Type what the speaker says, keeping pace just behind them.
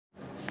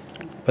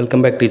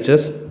Welcome back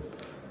teachers.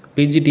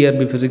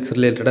 TRB Physics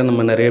related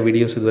நம்ம நிறைய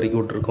videos இது வரைக்கும்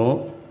விட்டுருக்கோம்.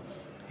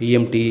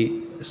 EMT,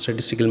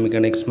 Statistical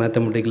Mechanics,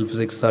 Mathematical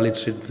Physics, Solid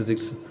State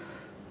Physics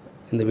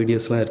இந்த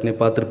வீடியோஸ்லாம் ஏற்கனவே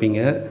பார்த்துருப்பீங்க.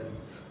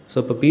 ஸோ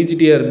இப்போ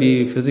TRB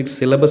Physics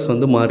சிலபஸ்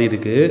வந்து மாறி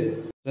இருக்குது.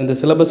 இந்த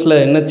சிலபஸில்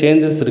என்ன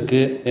சேஞ்சஸ்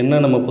இருக்குது, என்ன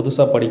நம்ம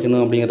புதுசாக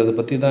படிக்கணும் அப்படிங்கிறத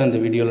பற்றி தான் இந்த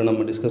வீடியோவில்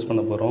நம்ம டிஸ்கஸ்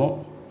பண்ண போகிறோம்.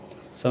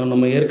 ஸோ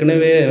நம்ம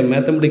ஏற்கனவே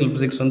மேத்தமெட்டிக்கல்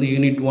ஃபிசிக்ஸ் வந்து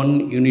யூனிட் 1,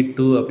 யூனிட்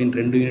 2 அப்படின்னு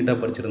 2 யூனிட்டாக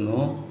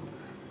படிச்சிருந்தோம்.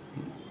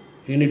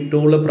 யூனிட்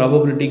 2ல்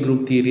ப்ராபபிலிட்டி,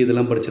 குரூப் தியரி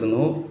இதெல்லாம்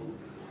படிச்சிருந்தோம்.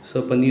 ஸோ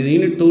இப்போ இந்த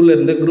யூனிட் 2ல்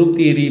இருந்த குரூப்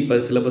தியரி இப்போ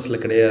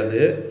சிலபஸில் கிடையாது.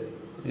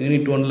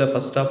 யூனிட் 1ல்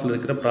ஃபஸ்ட் ஹாஃபில்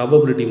இருக்கிற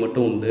ப்ராபபிலிட்டி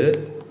மட்டும் உண்டு.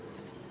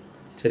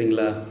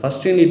 சரிங்களா?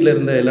 ஃபஸ்ட் யூனிட்டில்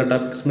இருந்த எல்லா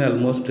டாபிக்ஸுமே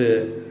ஆல்மோஸ்ட்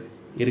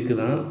இருக்குது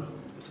தான்.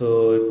 ஸோ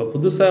இப்போ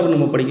புதுசாக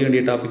நம்ம படிக்க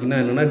வேண்டிய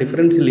டாபிக்னால் என்னென்னா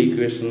டிஃபரன்ஷியல்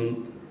ஈக்குவேஷன்,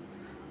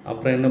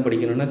 அப்புறம் என்ன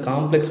படிக்கணும்னா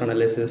காம்ப்ளெக்ஸ்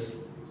அனாலிசிஸ்,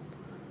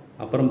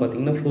 அப்புறம்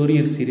பார்த்திங்கன்னா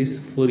ஃபோரியர் சீரிஸ்,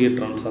 ஃபோரியர்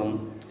ட்ரான்ஸ்ஃபார்ம்,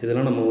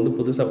 இதெல்லாம் நம்ம வந்து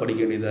புதுசாக படிக்க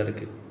வேண்டியதாக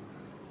இருக்குது.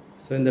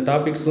 ஸோ இந்த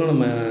டாபிக்ஸ்லாம்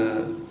நம்ம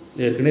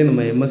ஏற்கனவே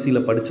நம்ம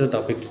எம்எஸ்சியில் படித்த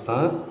டாபிக்ஸ்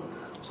தான்.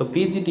 ஸோ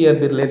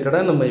பிஜிடிஆர்பி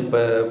ரிலேட்டடாக நம்ம இப்போ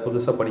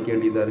புதுசாக படிக்க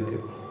வேண்டியதாக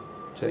இருக்குது.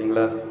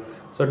 சரிங்களா?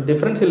 ஸோ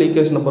டிஃபரன்ஷியல்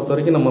ஈக்குவேஷனை பொறுத்த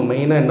வரைக்கும் நம்ம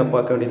மெயினாக என்ன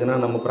பார்க்க வேண்டியதுன்னா,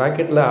 நம்ம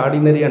ப்ராக்கெட்டில்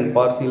ஆர்டினரி அண்ட்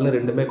பார்சியல்னு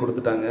ரெண்டுமே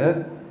கொடுத்துட்டாங்க.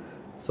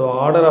 ஸோ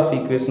ஆர்டர் ஆஃப்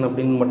ஈக்குவேஷன்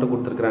அப்படின்னு மட்டும்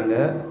கொடுத்துருக்குறாங்க.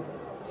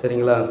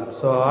 சரிங்களா?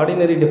 ஸோ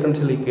ஆர்டினரி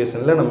டிஃபரன்ஷியல்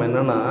ஈக்குவேஷனில் நம்ம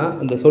என்னென்னா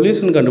இந்த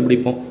சொல்யூஷன்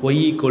கண்டுபிடிப்போம்.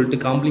 Y equal to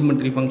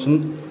complimentary function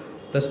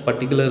plus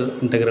particular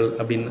integral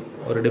அப்படின்னு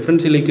ஒரு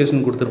டிஃபரன்ஷியல்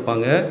ஈக்குவேஷன்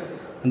கொடுத்துருப்பாங்க.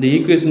 அந்த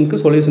ஈக்குவேஷனுக்கு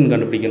சொல்யூஷன்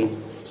கண்டுபிடிக்கணும்.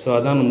 ஸோ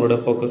அதான் நம்மளோட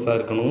ஃபோக்கஸாக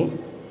இருக்கணும்.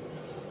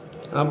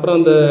 அப்புறம்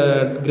இந்த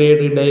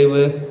கிரேடு,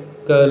 டைவு,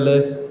 கர்லு,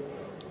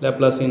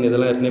 லேப்லாசியன்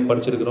இதெல்லாம் ஏற்கனவே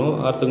படிச்சிருக்கிறோம்.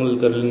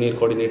 Orthogonal linear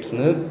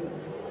கோஆர்டினேட்ஸ்னு.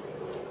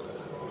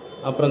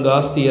 அப்புறம்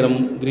cos theorem,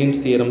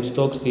 Green's theorem,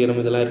 Stokes theorem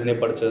இதெல்லாம் ஏற்கனவே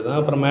படித்தது தான்.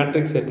 அப்புறம்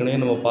மேட்ரிக்ஸ் ஏற்கனவே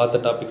நம்ம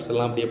பார்த்த டாபிக்ஸ்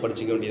எல்லாம் அப்படியே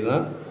படிச்சிக்க வேண்டியது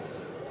தான்.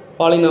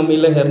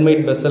 பாலினாமியில்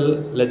ஹெர்மைட், பெசல்,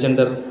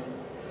 லெஜெண்டர்,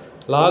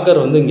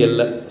 லாகர் வந்து இங்கே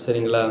இல்லை.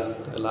 சரிங்களா?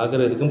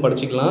 லாகர் எதுக்கும்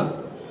படிச்சிக்கலாம்.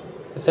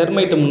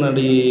 ஹெர்மைட்டு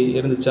முன்னாடி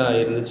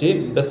இருந்துச்சு.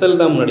 பெசல்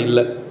தான் முன்னாடி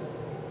இல்லை.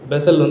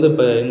 பெசல் வந்து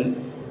இப்போ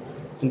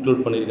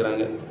இன்க்ளூட்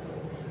பண்ணியிருக்கிறாங்க.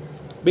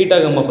 பீட்டா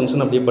கம்மா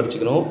ஃபங்க்ஷன் அப்படியே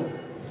படிச்சுக்கணும்.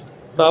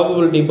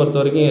 ப்ராபபிலிட்டி பொறுத்த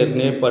வரைக்கும்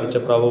ஏற்கனவே படித்த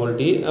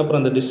ப்ராபபிலிட்டி, அப்புறம்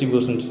அந்த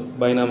டிஸ்ட்ரிபியூஷன்ஸ்,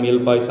 பைனாமியல்,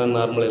 பாய்சான்,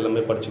 நார்மல்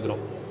எல்லாமே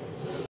படிச்சுக்கிறோம்.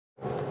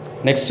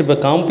 நெக்ஸ்ட் இப்போ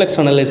காம்ப்ளெக்ஸ்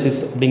அனாலிசிஸ்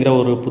அப்படிங்கிற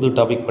ஒரு புது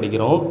டாபிக்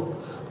படிக்கிறோம்.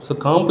 ஸோ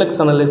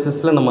காம்ப்ளெக்ஸ்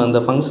அனாலிசிஸில் நம்ம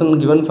அந்த ஃபங்க்ஷன்,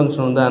 கிவன்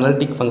ஃபங்க்ஷன் வந்து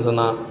அனலிட்டிக்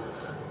ஃபங்க்ஷனா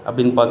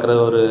அப்படின்னு பார்க்குற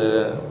ஒரு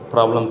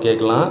ப்ராப்ளம்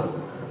கேட்கலாம்.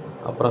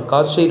 அப்புறம்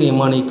காஷி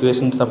ரீமான்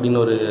ஈக்குவேஷன்ஸ் அப்படின்னு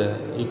ஒரு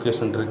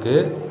ஈக்குவேஷன் இருக்குது,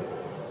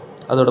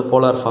 அதோட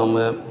போலார்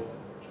ஃபார்மு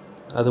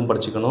அதுவும்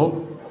படிச்சுக்கணும்.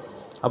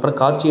 அப்புறம்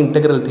காட்சி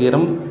இன்டெக்ரல்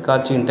தியரம்,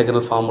 காட்சி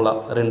இன்டெக்ரல் ஃபார்முலா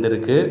 2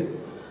 இருக்குது.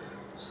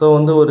 ஸோ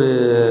வந்து ஒரு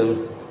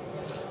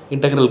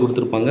இன்டெக்ரல்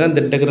கொடுத்துருப்பாங்க, அந்த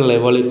இன்டெக்ரல்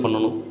எவாலுவேட்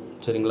பண்ணணும்.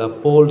 சரிங்களா?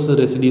 போல்ஸ்,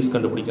 ரெசிடியூஸ்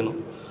கண்டுபிடிக்கணும்.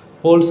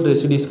 போல்ஸ்,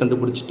 ரெசிடியூஸ்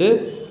கண்டுபிடிச்சிட்டு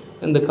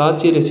இந்த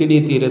காட்சி ரெசிடியூ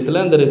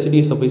தியரத்தில் அந்த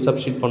ரெசிடியூஸை போய்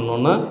சப்ஸ்டிட்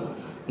பண்ணோன்னா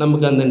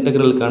நமக்கு அந்த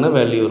இன்டெக்ரலுக்கான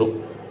வேல்யூ வரும்.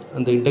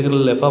 அந்த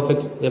integral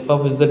f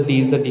of z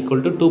dz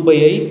equal to 2πi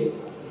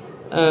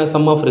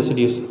some of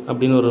residues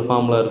அப்படின்னு ஒரு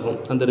ஃபார்முலா இருக்கும்.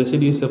 அந்த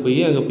ரெசிடியூஸை போய்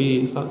அங்கே போய்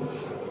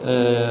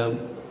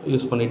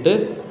யூஸ் பண்ணிவிட்டு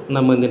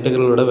நம்ம இந்த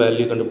இன்டெக்ரலோட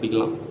வேல்யூ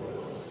கண்டுபிடிக்கலாம்.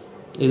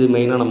 இது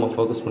மெயினாக நம்ம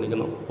ஃபோக்கஸ்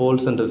பண்ணிக்கணும்,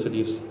 போல்ஸ் அண்ட்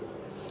ரெசிடியூஸ்.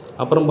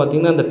 அப்புறம்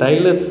பார்த்திங்கன்னா இந்த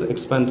டைலர்ஸ்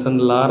எக்ஸ்பான்ஷன்,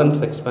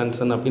 லாரன்ஸ்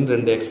எக்ஸ்பான்ஷன் அப்படின்னு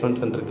 2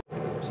 எக்ஸ்பான்ஷன் இருக்குது.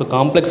 ஸோ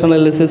காம்ப்ளெக்ஸ்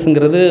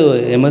அனாலிசிஸ்ங்கிறது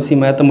எம்எஸ்சி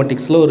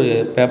மேத்தமெட்டிக்ஸில் ஒரு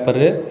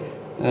பேப்பரு,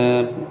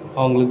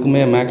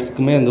 அவங்களுக்குமே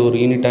மேக்ஸுக்குமே அந்த ஒரு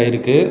யூனிட்டாக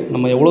இருக்குது.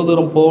 நம்ம எவ்வளோ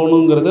தூரம்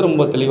போகணுங்கிறது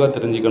ரொம்ப தெளிவாக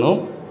தெரிஞ்சுக்கணும்.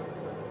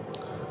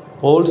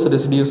 போல்ஸ்,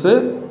 ரெசிடியூஸு,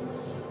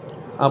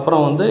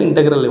 அப்புறம் வந்து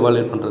இன்டெக்ரல்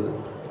எவாலுவேட் பண்ணுறது.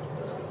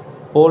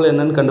 போல்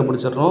என்னன்னு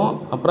கண்டுபிடிச்சிடுறோம்.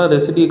 அப்புறம்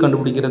ரெசிடியூ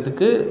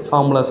கண்டுபிடிக்கிறதுக்கு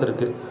ஃபார்முலாஸ்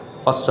இருக்குது.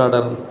 ஃபஸ்ட்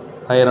ஆர்டர்,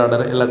 ஹையர்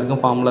ஆர்டர்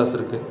எல்லாத்துக்கும் ஃபார்முலாஸ்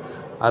இருக்குது.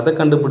 அதை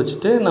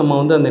கண்டுபிடிச்சிட்டு நம்ம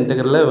வந்து அந்த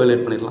இன்டெக்ரலை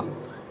எவாலுவேட் பண்ணிடலாம்.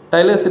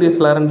 டைலர் சீரிஸ்,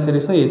 லாரன்ஸ்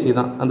சீரிஸும் ஈஸி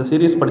தான். அந்த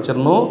சீரிஸ்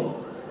படிச்சிடணும்.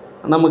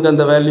 நமக்கு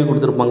அந்த வேல்யூ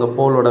கொடுத்துருப்பாங்க,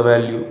 போலோட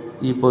வேல்யூ.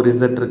 இப்போ ஒரு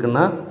இசட்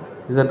இருக்குன்னா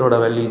இசட்டோட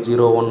வேல்யூ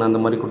 0, 1 அந்த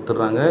மாதிரி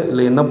கொடுத்துட்றாங்க.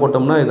 இல்லை என்ன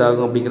போட்டோம்னா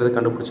இதாகும் அப்படிங்கிறத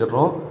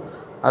கண்டுபிடிச்சிடுறோம்.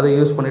 அதை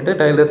யூஸ் பண்ணிவிட்டு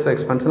டைலர்ஸ்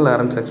எக்ஸ்பான்ஷன்,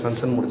 லாரன்ஸ்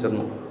எக்ஸ்பான்ஷன்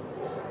முடிச்சிடணும்.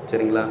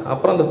 சரிங்களா?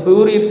 அப்புறம் அந்த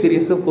ஃபோரியர்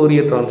சீரிஸு,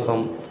 ஃபோரியர்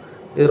ட்ரான்ஸ்ஃபார்ம்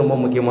இது ரொம்ப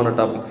முக்கியமான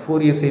டாபிக்.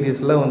 ஃபோரியர்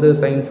சீரிஸில் வந்து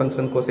சைன்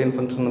ஃபங்க்ஷன், கொசைன்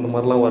ஃபங்க்ஷன் அந்த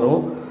மாதிரிலாம்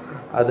வரும்.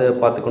 அதை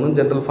பார்த்துக்கணும்.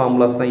 ஜென்ரல்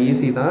ஃபார்முலாஸ் தான்,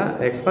 ஈஸி தான்.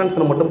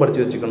 எக்ஸ்பான்ஷனை மட்டும்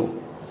படித்து வச்சுக்கணும்.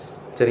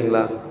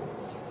 சரிங்களா?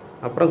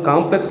 அப்புறம்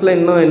காம்ப்ளெக்ஸில்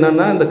இன்னும்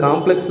என்னென்னா இந்த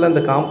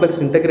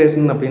காம்ப்ளெக்ஸ்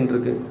இன்டெக்ரேஷன் அப்படின்னு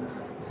இருக்குது.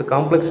 ஸோ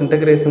காம்ப்ளெக்ஸ்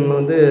இன்டெக்ரேஷன்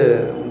வந்து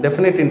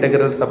டெஃபினைட்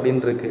இன்டெக்ரல்ஸ்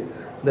அப்படின்னு இருக்குது.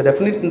 இந்த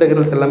டெஃபினைட்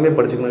இன்டெக்ரல்ஸ் எல்லாமே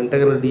படிச்சுக்கணும்.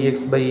 Integral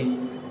dx by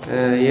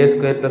a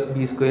square plus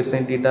b square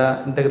sine theta,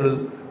 integral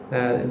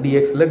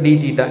dxல d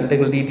theta,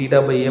 integral d theta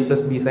by a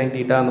plus b sine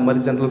theta, அந்த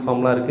மாதிரி general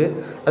formula இருக்குது.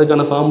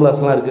 அதுக்கான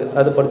ஃபார்முலாஸ்லாம் இருக்குது.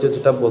 அது படித்து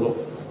வச்சுட்டா போதும்.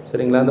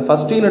 சரிங்களா? அந்த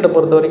ஃபஸ்ட் யூனிட்டை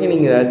பொறுத்த வரைக்கும்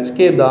நீங்கள்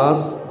HK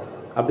தாஸ்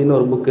அப்படின்னு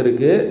ஒரு புக்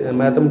இருக்குது,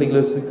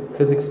 mathematical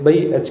physics by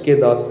HK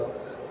Das,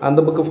 அந்த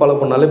புக்கு ஃபாலோ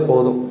பண்ணாலே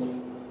போதும்.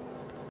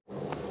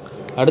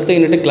 அடுத்த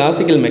unit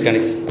classical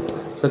mechanics.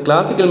 So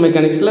classical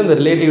மெக்கானிக்ஸில் இந்த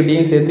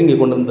ரிலேட்டிவிட்டியும் சேர்த்து இங்கே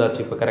கொண்டு வந்தாச்சு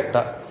இப்போ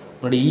கரெக்டாக.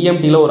 முன்னாடி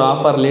EMTயில் ஒரு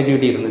ஆஃப் ஆர்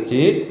ரிலேட்டிவிட்டி இருந்துச்சு.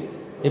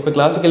 இப்போ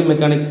கிளாசிக்கல்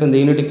மெக்கானிக்ஸ் இந்த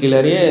யூனிட்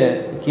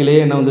கீழே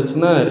என்ன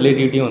வந்துருச்சுன்னா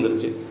ரிலேட்டிவிட்டியும்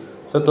வந்துருச்சு.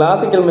 ஸோ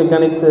கிளாசிக்கல்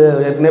மெக்கானிக்ஸ்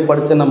ஏற்கனவே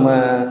படித்த நம்ம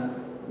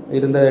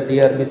இருந்த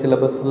டிஆர்பி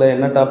சிலபஸில்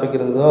என்ன டாபிக்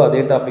இருந்ததோ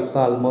அதே டாபிக்ஸ்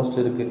தான் ஆல்மோஸ்ட்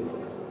இருக்குது.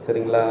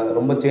 சரிங்களா,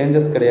 ரொம்ப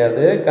சேஞ்சஸ்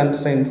கிடையாது.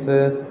 கன்ஸ்ட்ரெயின்ஸு,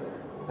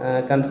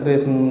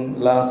 கன்சர்வேஷன்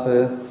லாஸு,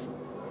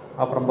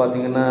 அப்புறம்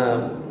பார்த்திங்கன்னா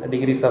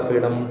decrease of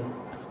freedom,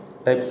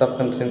 types of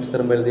constrains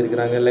திரும்ப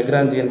எழுதியிருக்கிறாங்க.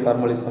 Lagrangian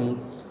formalism,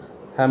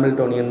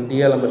 Hamiltonian,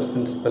 டிஎல்எம்எட்ஸ்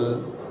principal.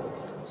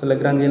 So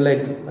லெக்ராஞ்சியனில்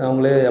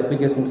அவங்களே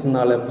அப்ளிகேஷன்ஸ்னு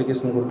 4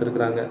 அப்ளிகேஷன்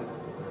கொடுத்துருக்குறாங்க.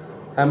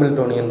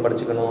 ஹாமில்டோனியன்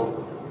படிச்சுக்கணும்.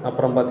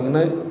 அப்புறம்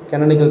பார்த்திங்கன்னா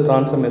கெனனிக்கல்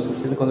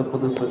ட்ரான்ஸ்ஃபர்மேஷன்ஸ், இது கொஞ்சம்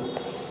புதுசு.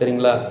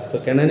 சரிங்களா, ஸோ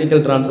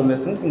கெனனிக்கல்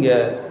ட்ரான்ஸ்ஃபர்மேஷன்ஸ் இங்கே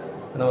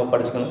நம்ம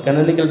படிச்சுக்கணும்.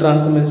 கெனனிக்கல்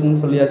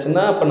ட்ரான்ஸ்ஃபர்மேஷன்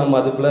சொல்லியாச்சுன்னா அப்போ நம்ம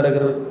அதுக்குள்ளே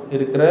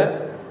இருக்கிற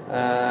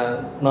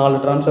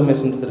 4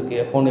 ட்ரான்ஸ்ஃபர்மேஷன்ஸ் இருக்குது.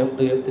 F1,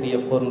 F2, F3,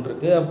 F4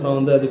 இருக்குது. அப்புறம்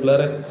வந்து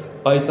அதுக்குள்ளார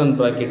பாய்சான்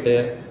ப்ராக்கெட்டு,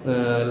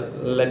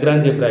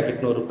 லெக்ராஞ்சிய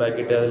ப்ராக்கெட்னு ஒரு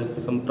ப்ராக்கெட்டு,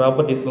 அதுக்கு சம்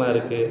ப்ராப்பர்ட்டிஸ்லாம்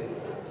இருக்குது.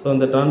 ஸோ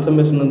அந்த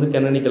ட்ரான்ஸ்ஃபர்மேஷன் வந்து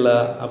கெனனிக்கலா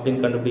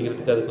அப்படின்னு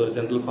கண்டுபிடிக்கிறதுக்கு அதுக்கு ஒரு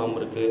ஜென்ரல் ஃபார்ம்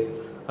இருக்குது.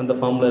 அந்த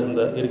ஃபார்மில்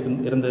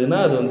இருந்ததுன்னா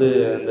அது வந்து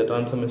அந்த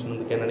ட்ரான்ஸ்ஃபர்மேஷன்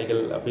வந்து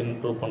கெனனிக்கல் அப்படின்னு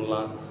ப்ரூவ்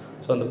பண்ணலாம்.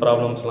 ஸோ அந்த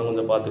ப்ராப்ளம்ஸ்லாம்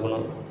கொஞ்சம்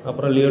பார்த்துக்கணும்.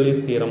 அப்புறம்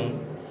லியோலிஸ் தியரம்,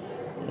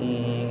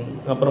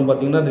 அப்புறம்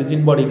பார்த்திங்கன்னா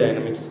ரிஜிட் பாடி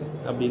டைனமிக்ஸ்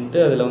அப்படின்ட்டு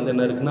அதில் வந்து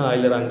என்ன இருக்குன்னா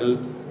Euler angle,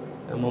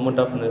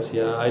 moment of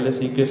inertia,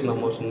 ஆய்லர்ஸ் equation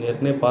of motion,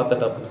 ஏற்கனவே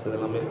பார்த்த டாபிக்ஸ் இது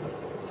எல்லாமே.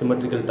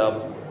 Symmetrical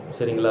top.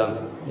 சரிங்களா,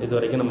 இது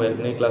வரைக்கும் நம்ம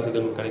ஏற்கனவே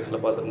கிளாசிக்கல்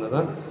மெக்கானிக்ஸில் பார்த்துருந்தது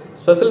தான்.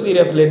 ஸ்பெஷல் தியரி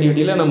ஆஃப்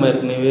ரிலேட்டிவிட்டியில் நம்ம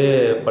ஏற்கனவே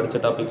படித்த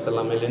டாபிக்ஸ்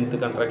எல்லாமே. Length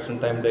contraction,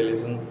 time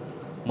dilation,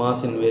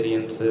 mass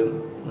இன்வேரியன்ஸு,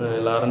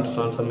 Lawrence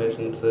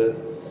ட்ரான்ஸ்ஃபர்மேஷன்ஸு,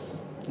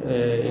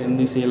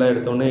 இனிஷியலாக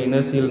எடுத்தோடனே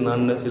இனர்சியல்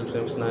நான் இனர்சியல்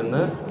ஃப்ரேம்ஸ்னால் என்ன,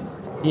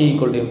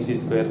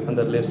 E=mc²,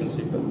 அந்த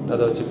ரிலேஷன்ஷிப்,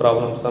 அதை வச்சு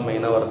ப்ராப்ளம்ஸ் தான்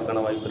மெயினாக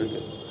வரதுக்கான வாய்ப்பு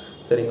இருக்குது.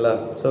 சரிங்களா,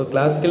 ஸோ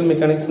கிளாசிக்கல்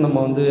மெக்கானிக்ஸ் நம்ம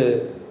வந்து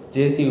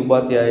ஜேசி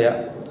உபாத்யாயா,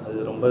 அது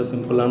ரொம்ப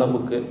சிம்பிளான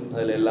புக்கு.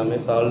 அதில் எல்லாமே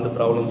சால்வ்டு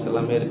ப்ராப்ளம்ஸ்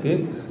எல்லாமே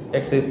இருக்குது,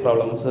 எக்ஸசைஸ்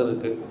ப்ராப்ளம்ஸும்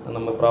இருக்குது.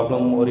 நம்ம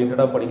ப்ராப்ளம்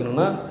ஓரியன்டாக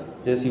படிக்கணும்னா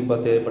ஜேசி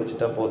உபாத்யாயா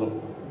படிச்சுட்டா போதும்.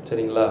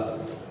 சரிங்களா,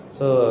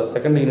 ஸோ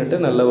செகண்ட் யூனிட்டு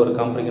நல்ல ஒரு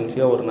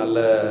காம்ப்ரிஹென்சிவாக ஒரு நல்ல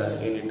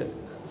யூனிட்டு.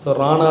 ஸோ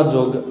ராணா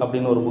ஜோக்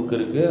அப்படின்னு ஒரு புக்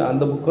இருக்குது.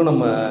 அந்த புக்கும்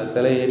நம்ம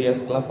சில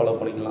ஏரியாஸ்க்கெலாம் ஃபாலோ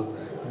பண்ணிக்கலாம்.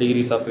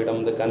 டிகிரிஸ் ஆஃப் ஃப்ரீடம்,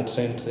 இந்த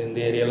கன்ஸ்ட்ரெயின்ட்ஸ், இந்த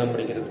ஏரியாலாம்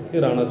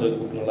படிக்கிறதுக்கு ராணா ஜோக்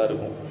புக்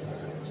நல்லாயிருக்கும்.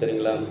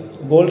 சரிங்களா,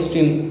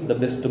 Goldstein the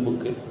best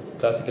book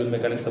classical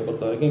மெக்கானிக்ஸை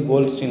பொறுத்த வரைக்கும்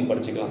கோல்ட்ஸ்டீன்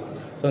படிச்சுக்கலாம்.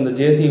 ஸோ இந்த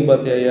ஜேசி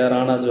உபாத்யாயா,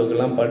 ராணா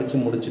ஜோக்கெல்லாம் படித்து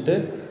முடிச்சுட்டு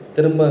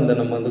திரும்ப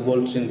நம்ம அந்த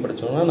கோல்ட்ஸ்டீன்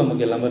படித்தோம்னா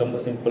நமக்கு எல்லாமே ரொம்ப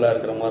சிம்பிளாக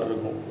இருக்கிற மாதிரி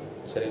இருக்கும்.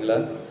 சரிங்களா,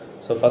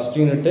 so first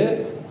unit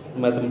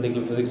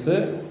mathematical physics,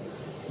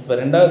 இப்போ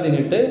 2வது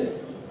unit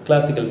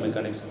classical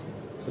mechanics.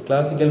 So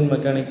classical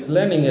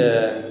மெக்கானிக்ஸில்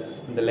நீங்கள்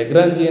இந்த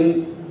லெக்ராஞ்சியன்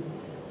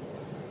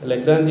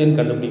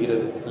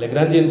கண்டுபிடிக்கிறது,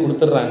 லெக்ராஞ்சியன்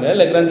கொடுத்துட்றாங்க,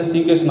 லெக்ராஞ்சியஸ்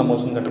ஈக்குவேஷன் ஆஃப்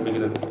மோஷன்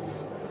கண்டுபிடிக்கிறது.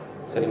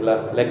 சரிங்களா,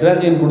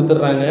 லெக்ராஞ்சியன்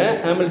கொடுத்துட்றாங்க,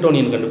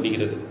 ஹாமில்டோனியன்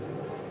கண்டுபிடிக்கிறது.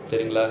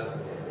 சரிங்களா,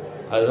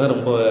 அதுதான்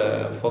ரொம்ப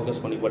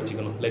ஃபோக்கஸ் பண்ணி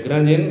படிச்சுக்கணும்.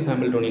 லெக்ராஞ்சியன்,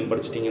 ஹாமில்டோனியன்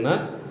படிச்சிட்டிங்கன்னா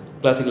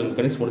கிளாசிக்கல்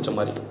மெக்கானிக்ஸ் முடித்த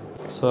மாதிரி.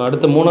 ஸோ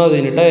அடுத்த 3வது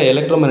யூனிட்டாக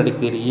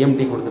எலக்ட்ரோமேக்னெட்டிக் தியரி,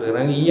 இஎம்டி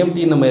கொடுத்துருக்குறாங்க.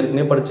 இஎம்டி நம்ம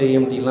ஏற்கனவே படித்த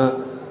இஎம்டிலாம்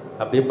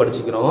அப்படியே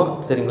படிச்சுக்கிறோம்.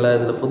 சரிங்களா,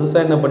 இதில்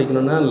புதுசாக என்ன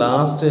படிக்கணும்னா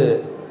லாஸ்ட்டு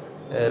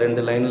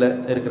 2 லைனில்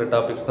இருக்கிற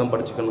டாபிக்ஸ் தான்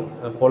படிச்சுக்கணும்.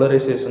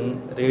 Polarisation,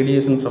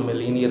 radiation from a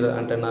linear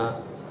antenna,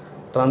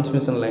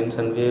 transmission lines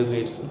and wave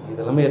guides,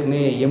 இதெல்லாமே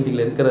ஏற்கனவே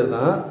இஎம்டியில் இருக்கிறது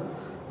தான்.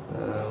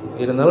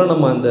 இருந்தாலும்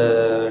நம்ம அந்த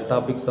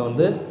டாபிக்ஸை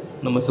வந்து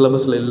நம்ம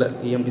சிலபஸில் இல்லை,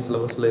 இஎம்டி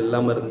சிலபஸில்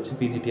இல்லாமல் இருந்துச்சு,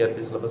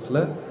 பிஜிடிஆர்பி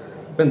சிலபஸில்.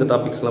 இப்போ இந்த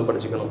டாபிக்ஸ்லாம்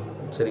படிச்சுக்கணும்.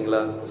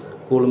 சரிங்களா,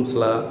 கூலும்ஸ்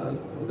லா,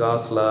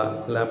 காஸ் லா,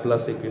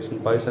 Laplace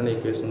equation, poison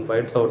equation,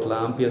 bytes-out லா,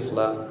 ஆம்பியர்ஸ்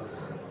லா,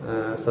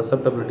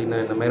 சசப்டபிலிட்டினா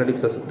என்ன,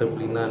 மேக்னெட்டிக்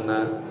சசப்டபிலிட்டினா என்ன,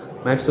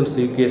 மேக்ஸ்வெல்ஸ்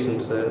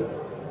ஈக்குவேஷன்ஸு,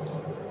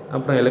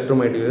 அப்புறம்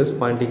electromagnetic waves,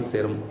 Poynting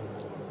theorem,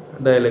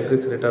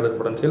 டயலெக்ட்ரிக்ஸ், retarded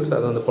potentials,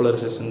 அது அந்த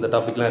போலரைசேஷன், இந்த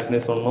டாபிக்லாம்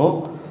ஏற்கனவே சொன்னோம்.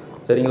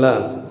 சரிங்களா,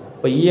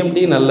 இப்போ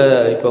இஎம்டி நல்ல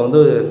இப்போ வந்து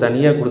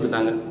தனியாக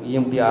கொடுத்துட்டாங்க.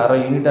 இஎம்டி 6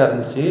 யூனிட்டாக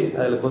இருந்துச்சு.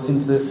 அதில்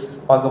கொஸ்டின்ஸு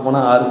பார்க்க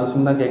போனால் 6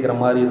 கொஸ்டின் தான் கேட்குற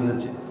மாதிரி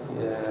இருந்துச்சு,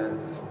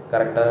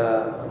 கரெக்டாக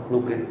ப்ளூ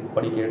பிரிண்ட்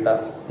படி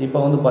கேட்டால். இப்போ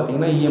வந்து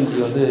பார்த்திங்கன்னா இஎம்டி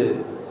வந்து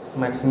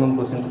மேக்ஸிமம்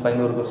கொஸ்டின்ஸ்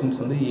 11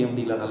 கொஸ்டின்ஸ் வந்து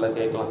இஎம்டியில் நல்லா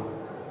கேட்கலாம்.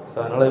 ஸோ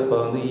அதனால் இப்போ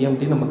வந்து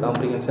இஎம்டி நம்ம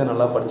காம்ப்ரிஹென்ஸாக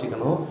நல்லா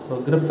படிச்சுக்கணும். So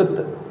Griffith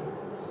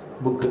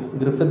book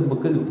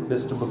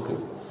best book.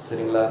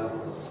 சரிங்களா,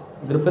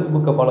 கிரிஃபித்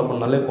புக்கை ஃபாலோ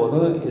பண்ணாலே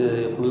போதும், இது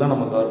ஃபுல்லாக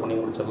நம்ம கவர் பண்ணி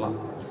முடிச்சிடலாம்.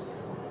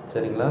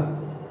 சரிங்களா,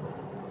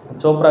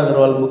 சோப்ரா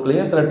அகர்வால்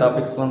புக்லேயும் சில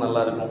டாபிக்ஸ்லாம்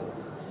நல்லாயிருக்கும்,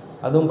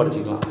 அதுவும்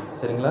படிச்சுக்கலாம்.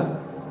 சரிங்களா,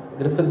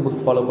 கிரிஃபித்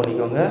புக் ஃபாலோ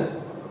பண்ணிக்கோங்க.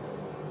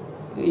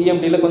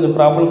 இஎம்டியில் கொஞ்சம்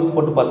ப்ராப்ளம்ஸ்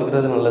போட்டு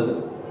பார்த்துக்கிறது நல்லது.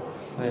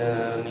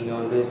 நீங்கள்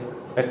வந்து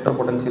வெக்டர்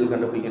பொட்டன்ஷியல்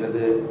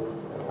கண்டுபிடிக்கிறது,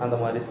 அந்த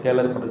மாதிரி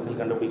ஸ்கேலர் பொட்டன்ஷியல்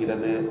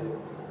கண்டுபிடிக்கிறது,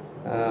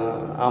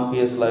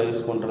 ஆம்பியர்ஸ் லா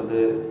யூஸ் பண்ணுறது,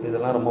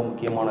 இதெல்லாம் ரொம்ப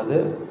முக்கியமானது,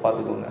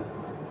 பார்த்துக்கோங்க.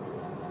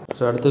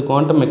 ஸோ அடுத்து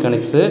குவாண்டம்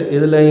மெக்கானிக்ஸு,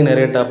 இதுலேயும்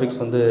நிறைய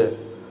டாபிக்ஸ் வந்து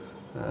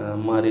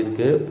மாறி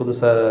இருக்குது,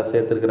 புதுசாக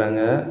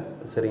சேர்த்துருக்குறாங்க.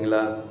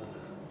 சரிங்களா,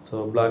 ஸோ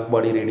பிளாக்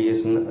பாடி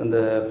ரேடியேஷன், இந்த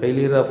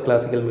ஃபெயிலியர் ஆஃப்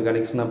கிளாசிக்கல்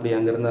மெக்கானிக்ஸ்னு அப்படி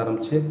அங்கேருந்து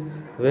ஆரம்பித்து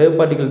வேவ்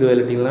பார்ட்டிகல்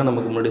டுவாலிட்டிலாம்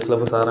நமக்கு முன்னாடி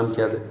சிலபஸ்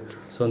ஆரம்பிக்காது.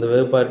 ஸோ இந்த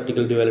wave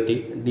particle duality,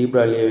 D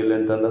ப்ராக்லி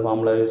wavelength, அந்த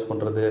ஃபார்முலா யூஸ்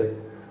பண்ணுறது.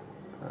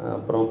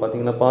 அப்புறம்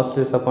பார்த்திங்கன்னா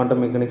பாசிட்டிவ்ஸ் ஆஃப்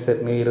குவாண்டம் மெக்கானிக்ஸ்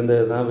ஏற்கனவே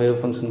இருந்தது தான், வேவ்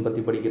ஃபங்க்ஷன்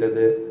பற்றி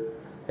படிக்கிறது,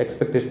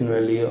 expectation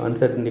value,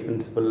 uncertainty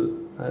principle,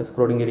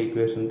 Schrodinger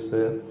equations,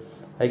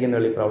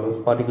 eigenvalue problems,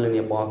 particle in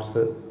a box.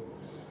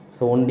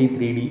 So 1D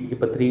 3D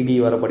இப்போ 3D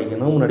வர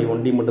படிக்கணும். முன்னாடி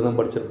 1D மட்டும் தான்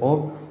படிச்சிருப்போம்.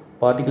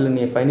 Particle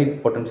in A finite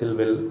potential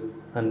well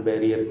and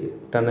barrier,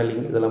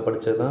 tunnelling இதெல்லாம்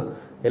படித்தது தான்.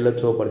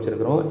 LHO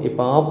படிச்சிருக்கிறோம்.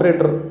 இப்போ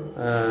ஆப்ரேட்டர்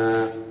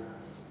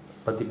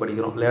பற்றி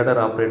படிக்கிறோம்.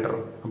 லேடர் ஆப்ரேட்டர்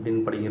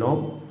அப்படின்னு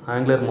படிக்கிறோம்.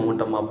 ஆங்குலர்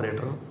மொமெண்டம்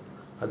ஆப்ரேட்டர்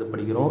அது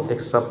படிக்கிறோம்.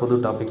 எக்ஸ்ட்ரா புது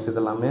டாபிக்ஸ்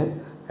இதெல்லாமே.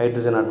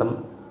 ஹைட்ரஜன் ஆட்டம்,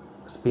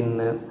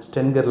 ஸ்பின்னு,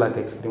 ஸ்டென்கர்லாக்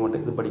எக்ஸ்பெரிமெண்ட்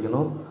இது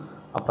படிக்கணும்.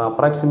 அப்புறம்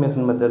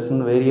approximation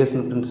மெத்தட்ஸ்னு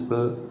variation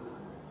principal,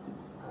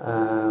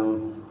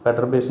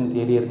 perturbation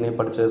theory ஏற்கனவே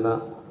படித்தது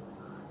தான்.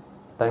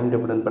 Time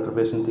dependent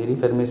perturbation theory,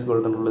 ஃபெர்மிஸ்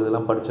golden rule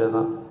இதெல்லாம் படித்தது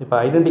தான். இப்போ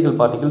ஐடென்டிக்கல்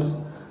பார்ட்டிகல்ஸ்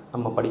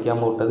நம்ம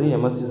படிக்காமல் விட்டது,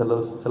 எம்எஸ்சி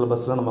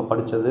சிலபஸில் நம்ம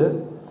படித்தது,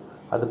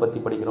 அதை பற்றி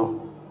படிக்கிறோம்.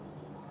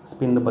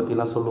 ஸ்பின்னு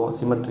பற்றிலாம் சொல்லுவோம்.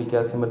 சிமெட்ரிக்,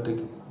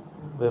 அசிமெட்ரிக்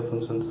வேவ்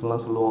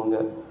ஃபங்க்ஷன்ஸ்லாம் சொல்லுவாங்க.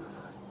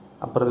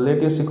 அப்புறம்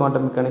ரிலேட்டிவிஸ்டிக்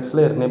குவாண்டம்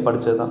மெக்கானிக்ஸில் ஏற்கனவே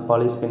படித்தது தான்.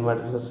 பாலிஸ்பின்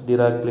matrices,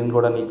 track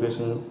லின்கோடன்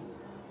equation,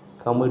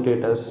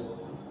 கம்யூட்டேட்டர்ஸ்,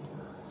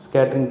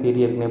 scattering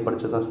theory ஏற்கனவே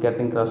படித்தது தான்.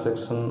 Scattering cross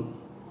section,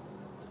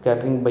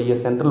 scattering by a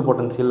central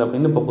potential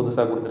அப்படின்னு இப்போ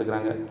புதுசாக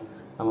கொடுத்துருக்குறாங்க.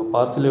 நம்ம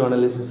பார்சியல்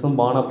அனாலிசிஸும்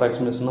பான்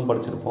அப்ராக்சிமேஷனும்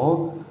படிச்சிருப்போம்.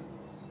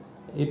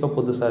 இப்போ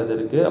புதுசாக இது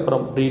இருக்குது.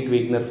 அப்புறம் ப்ரீட்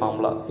வீக்னர்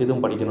ஃபார்முலா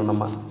இதுவும் படிக்கணும்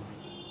நம்ம.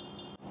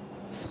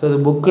 ஸோ இது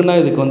புக்குன்னா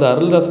இதுக்கு வந்து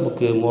அருள்தாஸ்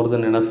புக்கு மோர்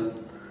தென் எனஃப்.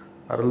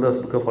 அருள்தாஸ்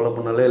புக்கை ஃபாலோ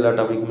பண்ணாலே எல்லா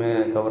டாப்பிக்குமே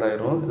கவர்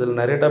ஆகிரும். இதில்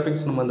நிறைய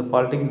டாபிக்ஸ் நம்ம அந்த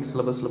பாலிடெக்னிக்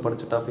சிலபஸில்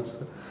படித்த டாபிக்ஸ்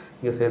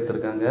இங்கே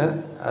சேர்த்துருக்காங்க.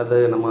 அது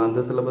நம்ம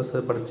அந்த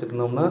சிலபஸை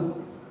படிச்சிருந்தோம்னா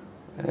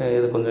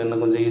இது கொஞ்சம்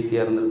இன்னும் கொஞ்சம்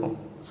ஈஸியாக இருந்திருக்கும்.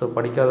 ஸோ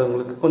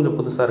படிக்காதவங்களுக்கு கொஞ்சம்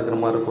புதுசாக இருக்கிற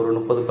மாதிரி இருக்கும். ஒரு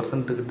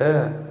 30% கிட்ட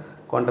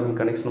குவாண்டம்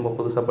மெக்கானிக்ஸ் நம்ம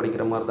புதுசாக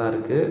படிக்கிற மாதிரி தான்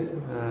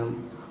இருக்குது.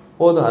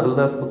 போதும்,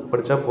 அருள்தாஸ் புக்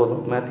படித்தா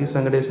போதும். மேத்யூஸ்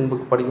வெங்கடேசன்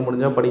புக் படிக்க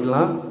முடிஞ்சால்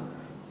படிக்கலாம்,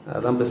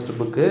 அதுதான் பெஸ்ட்டு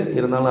புக்கு.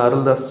 இருந்தாலும்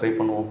அருள்தாஸ் ட்ரை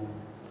பண்ணுவோம்.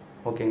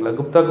 ஓகேங்களா?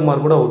 குப்தா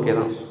குமார் கூட ஓகே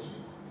தான்.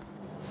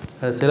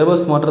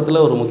 சிலபஸ்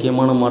மாற்றத்தில் ஒரு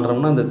முக்கியமான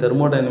மாற்றம்னா அந்த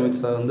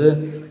தெர்மோடைனமிக்ஸை வந்து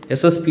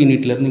எஸ்எஸ்பி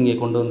யூனிட்லேருந்து இங்கே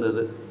கொண்டு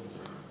வந்தது.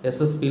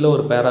 எஸ்எஸ்பியில்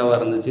ஒரு பேராவாக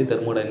இருந்துச்சு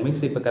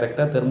தெர்மோடைனமிக்ஸ். இப்போ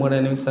கரெக்டாக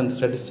தெர்மோடைனமிக்ஸ் அண்ட்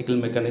ஸ்டாட்டிஸ்டிக்கல்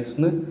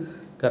மெக்கானிக்ஸ்னு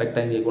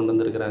கரெக்டாக இங்கே கொண்டு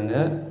வந்திருக்கிறாங்க.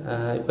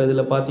 இப்போ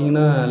இதில்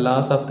பார்த்தீங்கன்னா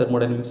லாஸ் ஆஃப்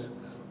தெர்மோடைனமிக்ஸ்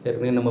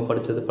ஏற்கனவே நம்ம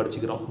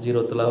படிச்சுக்கிறோம்.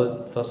 0th லா,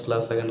 1st லா,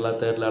 2nd லா,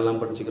 3rd லாலாம்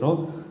படிச்சுக்கிறோம்.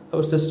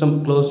 அப்புறம் system,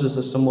 closed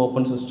system,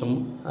 open system,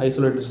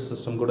 isolated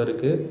system கூட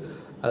இருக்குது,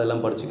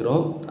 அதெல்லாம்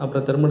படிச்சுக்கிறோம்.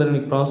 அப்புறம்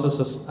thermodynamic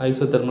processes,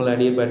 isothermal,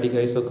 adiabatic,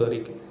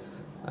 isochoric,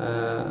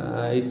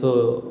 iso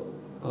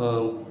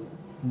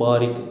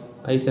பாரிக்,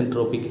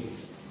 ஐசென்ட்ரோபிக்,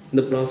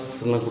 இந்த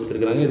ப்ராசஸ்லாம்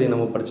கொடுத்துருக்குறாங்க. இதை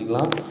நம்ம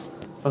படிச்சுக்கலாம்.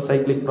 அப்புறம்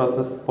சைக்ளிக்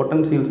ப்ராசஸ்,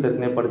 பொட்டன்ஷியல்ஸ்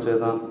ஏற்கனவே படித்தது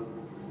தான்.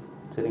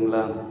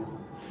 சரிங்களா?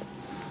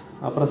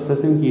 அப்புறம்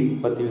ஸ்பெசிஃபிக் ஹீட்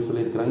பற்றி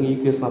சொல்லியிருக்கிறாங்க.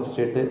 Equation of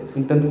state,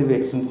 intensive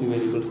extensive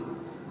variables,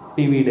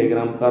 PV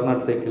diagram,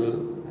 Carnot cycle,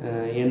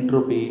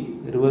 entropy,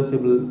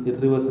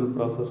 irreversible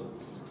process,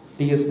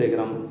 DS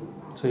diagram.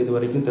 So இது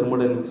வரைக்கும்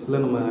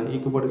தெர்மோடைனமிக்ஸில் நம்ம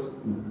ஈக்குபாடிக்ஸ்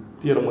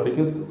தியரம்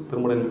வரைக்கும்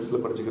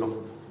தெர்மோடைனமிக்ஸில் படிச்சுக்கிறோம்.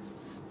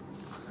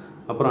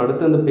 அப்புறம்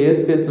அடுத்து அந்த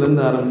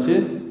பேஸ்லேருந்து ஆரம்பித்து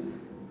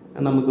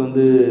நமக்கு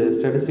வந்து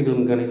ஸ்டாட்டிஸ்டிக்கல்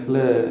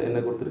மெக்கானிக்ஸில் என்ன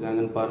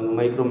கொடுத்துருக்காங்கன்னு பாருங்கள்.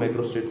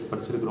 மைக்ரோ ஸ்டேட்ஸ்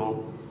படிச்சிருக்கிறோம்.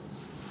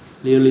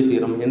 லியோலி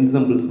தியரம்,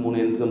 என்சம்பிள்ஸ், 3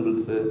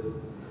 என்சம்பிள்ஸு,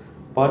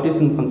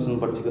 பார்ட்டிஷன் ஃபங்க்ஷன்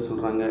படிச்சுக்க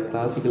சொல்கிறாங்க.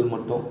 கிளாசிக்கல்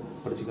மட்டும்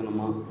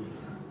படிச்சுக்கணுமா.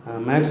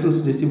 மேக்ஸ்வெல்ஸ்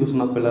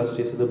டிஸ்ட்ரிபியூஷன் ஆஃப்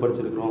வெலாசிட்டிஸ் இது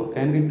படிச்சிருக்கிறோம்.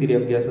 Kinetic theory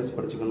of gases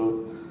படிச்சுக்கணும்.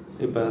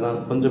 இப்போ தான்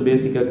கொஞ்சம்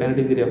பேசிக்காக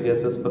kinetic theory of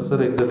gases,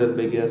 pressure exerted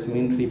by case,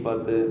 mean free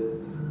பாத்து,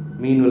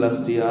 மீன்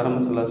velocity,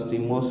 RMS velocity,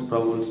 most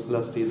probable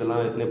velocity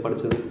இதெல்லாம் ஏற்கனவே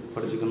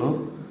படிச்சுக்கணும்.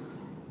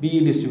 பிஇ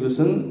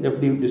டிஸ்ட்ரிபியூஷன்,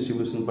 எஃப்டி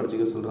டிஸ்ட்ரிபியூஷன்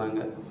படிச்சுக்க சொல்கிறாங்க.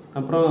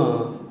 அப்புறம்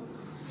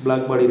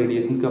பிளாக் பாடி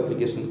ரேடியேஷனுக்கு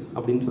அப்ளிகேஷன்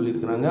அப்படின்னு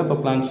சொல்லியிருக்கிறாங்க. அப்போ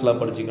பிளாங்க்ஸ்லாம்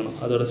படிச்சுக்கணும்,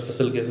 அதோட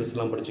ஸ்பெஷல்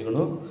கேசஸ்லாம்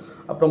படிச்சுக்கணும்.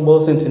 அப்புறம்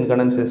போசன்ஸ் இன்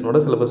கண்டென்சேஷனோட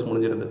சிலபஸ்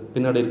முடிஞ்சிடுது.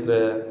 பின்னாடி இருக்கிற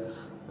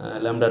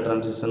லேம்டா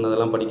டிரான்சிஷன்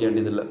அதெல்லாம் படிக்க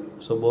வேண்டியதில்லை.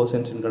 ஸோ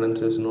போசன்ஸ் இன்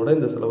கண்டென்சேஷனோட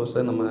இந்த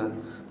சிலபஸை நம்ம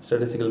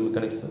statistical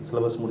mechanics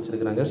syllabus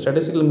முடிச்சிருக்கிறாங்க.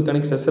 Statistical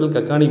mechanics SL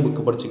கக்கானி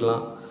book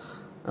படிச்சுக்கலாம்.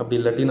 அப்படி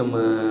இல்லாட்டி நம்ம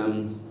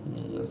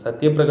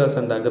சத்யபிரகாஷ்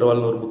அண்ட்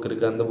அகர்வால்னு ஒரு புக்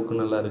இருக்குது, அந்த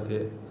புக்கு நல்லா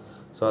இருக்குது.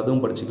 ஸோ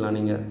அதுவும் படிச்சுக்கலாம்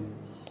நீங்கள்.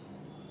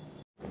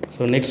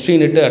 So next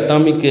unit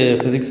atomic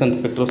physics and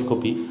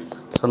spectroscopy.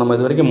 So நம்ம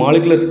இது வரைக்கும்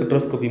மாலிகுலர்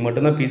ஸ்பெக்ட்ரோஸ்கோபி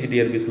மட்டும்தான்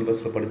பிஜிடிஆர்பி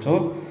சிலபஸில்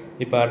படித்தோம்.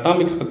 இப்போ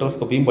அட்டாமிக்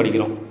ஸ்பெக்ட்ரோஸ்கோப்பியும்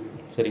படிக்கிறோம்.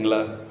 சரிங்களா?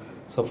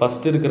 ஸோ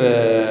ஃபஸ்ட்டு இருக்கிற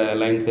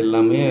லைன்ஸ்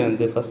எல்லாமே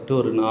வந்து ஃபஸ்ட்டு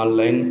ஒரு 4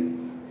 லைன்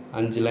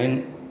 5 லைன்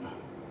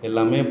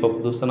எல்லாமே இப்போ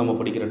புதுசாக நம்ம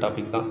படிக்கிற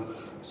டாபிக் தான்.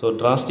 ஸோ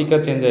டிராஸ்டிக்காக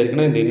சேஞ்ச்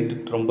ஆகிருக்குன்னா இந்த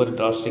யூனிட் ரொம்ப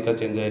டிராஸ்டிக்காக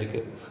சேஞ்ச்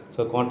ஆகிருக்கு. So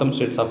quantum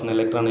states of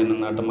electron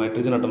என்னென்ன ஆட்டம்,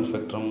 hydrogen atom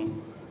spectrum,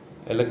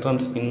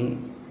 electron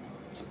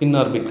spin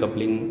orbit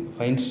coupling,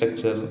 fine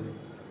structure,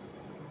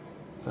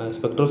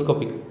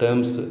 spectroscopic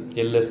terms,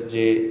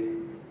 எல்எஸ்ஜே,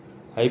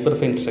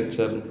 ஹைப்பர்ஃபைன்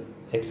structure,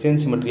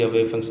 exchange symmetry of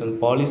wave function,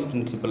 பாலிஸ்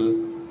principal,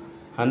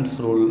 Hans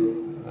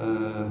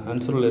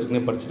rule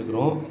ஏற்கனவே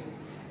படிச்சிருக்கிறோம்.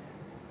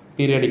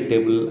 Periodic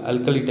table,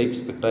 alkali type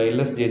spectra,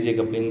 எல்எஸ்ஜேஜே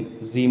coupling,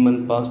 Zeeman,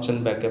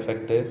 Boston back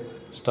effect,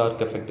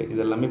 Stark effect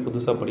இதெல்லாமே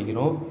புதுசாக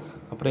படிக்கிறோம்.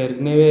 அப்புறம்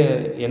ஏற்கனவே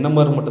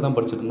NMR மட்டும் தான்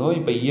படிச்சிருந்தோம்.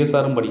 இப்போ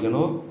இஎஸ்ஆரும்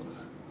படிக்கணும்.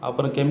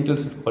 அப்புறம் கெமிக்கல்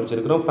ஷிஃப்ட்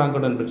படிச்சிருக்கிறோம்.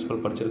 ஃப்ராங்கோடன்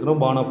பிரின்சிபல் படிச்சிருக்கிறோம்.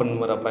 பான்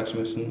ஆப்பன்ஹைமர்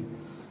அப்ராக்சிமேஷன்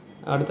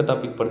அடுத்த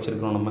டாபிக்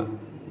படிச்சிருக்கிறோம் நம்ம.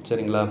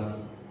 சரிங்களா?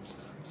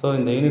 ஸோ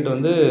இந்த யூனிட்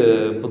வந்து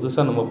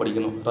புதுசாக நம்ம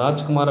படிக்கணும்.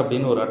 ராஜ்குமார்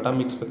அப்படின்னு ஒரு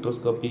அட்டாமிக்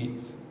ஸ்பெக்ட்ரோஸ்கோபி,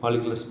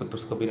 மாலிகுலர்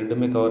ஸ்பெக்ட்ரோஸ்கோபி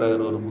ரெண்டுமே கவர்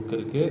ஆகிற ஒரு புக்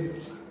இருக்குது.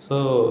 ஸோ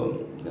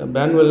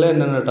பேன்வெல்ல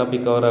என்னென்ன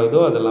டாபிக் கவர் ஆகுதோ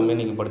அது எல்லாமே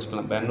நீங்கள்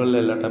படிச்சுக்கலாம்.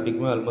 பேன்வெல்ல எல்லா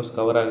டாப்பிக்குமே ஆல்மோஸ்ட்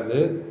கவர் ஆகுது.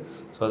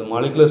 ஸோ அது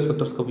மாலிகுலர்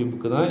ஸ்பெக்ட்ரோஸ்கோபி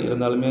புக்கு தான்,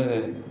 இருந்தாலுமே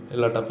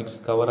எல்லா டாபிக்ஸ்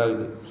கவர்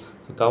ஆகுது.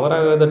 ஸோ கவர்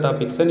ஆகாத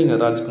டாபிக்ஸை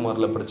நீங்கள்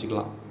ராஜ்குமாரில்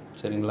படிச்சுக்கலாம்.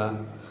 சரிங்களா?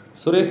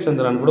 சுரேஷ்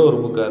சந்திரான் கூட ஒரு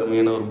புக்கு,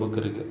 அருமையான ஒரு புக்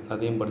இருக்குது,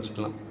 அதையும்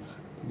படிச்சுக்கலாம்.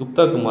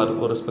 குப்தா குமார்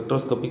ஒரு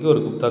ஸ்பெக்ட்ரோஸ்கோப்பிக்கு ஒரு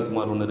குப்தா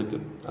குமார் ஒன்று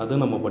இருக்குது,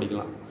 அதுவும் நம்ம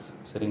படிக்கலாம்.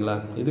 சரிங்களா?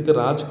 இதுக்கு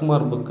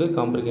ராஜ்குமார் புக்கு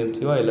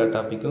காம்ப்ரிஹென்சிவாக எல்லா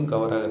டாப்பிக்கும்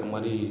கவர் ஆகிற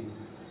மாதிரி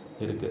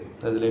இருக்குது,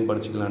 அதுலேயும்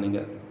படிச்சுக்கலாம்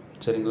நீங்கள்.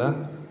 சரிங்களா?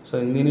 ஸோ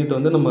இந்த யூனிட்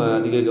வந்து நம்ம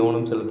அதிக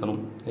கவனம்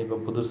செலுத்தணும். இப்போ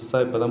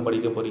புதுசாக இப்போ தான்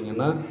படிக்க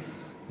போகிறீங்கன்னா,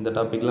 இந்த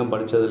டாப்பிக்லாம்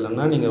படித்தது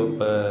இல்லைன்னா நீங்கள்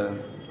இப்போ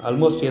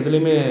ஆல்மோஸ்ட்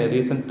எதுலேயுமே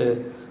ரீசெண்ட்டு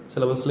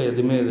சிலபஸில்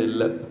எதுவுமே இது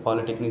இல்லை.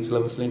 பாலிடெக்னிக்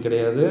சிலபஸ்லேயும்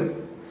கிடையாது,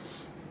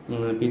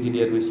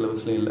 பிஜிடிஆர்பி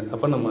சிலபஸ்லேயும் இல்லை.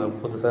 அப்போ நம்ம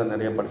புதுசாக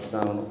நிறையா படிச்சு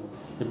தான் ஆகணும்.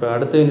 இப்போ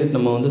அடுத்த யூனிட்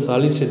நம்ம வந்து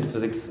solid state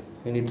physics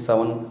unit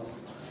 7.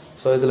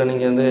 So இதில்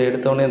நீங்கள் வந்து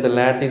எடுத்தோடனே இந்த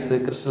லேட்டிஸு,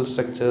 கிறிஸ்டல்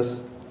ஸ்ட்ரக்சர்ஸ்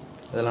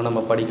இதெல்லாம்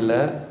நம்ம படிக்கல.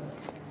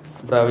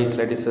 Brevis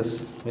லேட்டிசஸ்,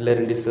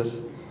 Miller indices,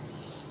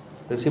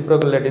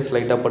 reciprocal lattice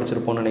லைட்டாக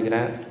படிச்சிருப்போம்னு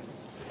நினைக்கிறேன்.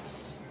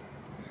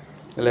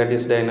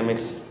 லேட்டிஸ்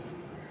டைனமிக்ஸ்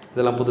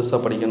இதெல்லாம் புதுசாக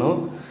படிக்கணும்.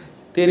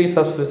 தியரிஸ்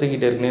ஆஃப்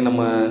ஃபிசிக்ஸ் ஏற்கனவே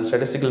நம்ம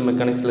ஸ்டாட்டிஸ்டிக்கல்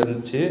மெக்கானிக்ஸில்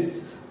இருந்துச்சு,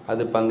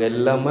 அது இப்போ அங்கே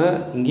இல்லாமல்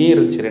இங்கேயும்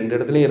இருந்துச்சு, 2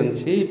 இடத்துலையும்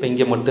இருந்துச்சு, இப்போ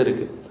இங்கே மட்டும்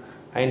இருக்குது.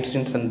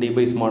 ஐன்ஸ்டீன்ஸ் அண்ட்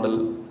டிபைஸ் மாடல்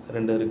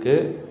 2 இருக்குது.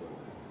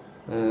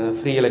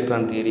 Free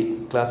electron theory,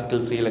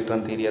 classical free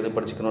electron theory அது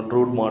படிச்சுக்கணும்.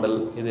 ட்ரூட் மாடல்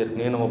இது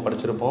ஏற்கனவே நம்ம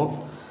படிச்சிருப்போம்.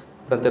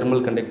 அப்புறம்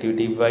thermal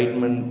conductivity,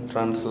 வைட்மன்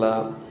ட்ரான்ஸ்லா,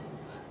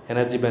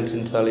 energy pants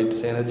in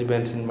solids, energy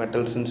pants in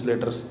metals,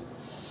 insulators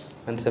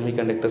and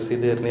semiconductors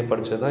இது ஏற்கனவே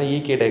படித்தது தான்.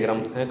 ஈகே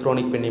டயக்ராம்,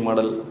 குரோனிக் பென்னி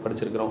மாடல்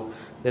படிச்சிருக்கிறோம்.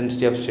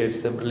 Density of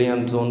states,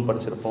 brilliant zone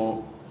படிச்சிருப்போம்,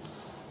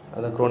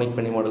 அதான் குரோனிக்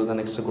பென்னி மாடல் தான்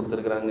நெக்ஸ்ட்டு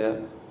கொடுத்துருக்குறாங்க.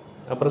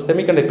 அப்புறம்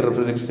செமிகண்டக்டர்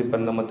ஃபிசிக்ஸ் இப்போ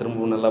நம்ம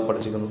திரும்பவும் நல்லா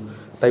படிச்சுக்கணும்.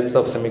 டைப்ஸ்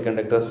ஆஃப்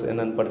செமிகண்டக்டர்ஸ்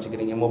என்னென்னு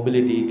படிச்சுக்கிறீங்க.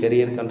 Mobility,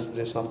 career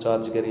concentration of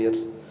charge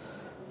careers,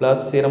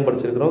 plus serum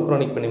படிச்சிருக்கிறோம்.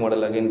 குரோனிக் பென்னி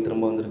மாடல் அகைன்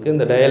திரும்ப வந்திருக்கு.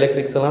 இந்த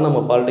டயலெக்ட்ரிக்ஸ் எல்லாம்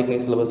நம்ம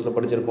பாலிடெக்னிக் சிலபஸில்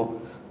படிச்சிருப்போம்.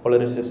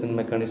 Polarisation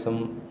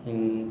mechanism,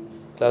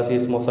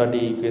 Clausius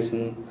மொசாட்டி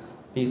equation,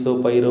 piezo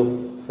பைரோ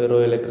ferro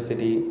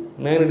electricity,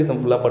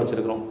 magnetism ஃபுல்லாக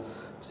படிச்சிருக்கிறோம்.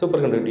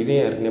 சூப்பர்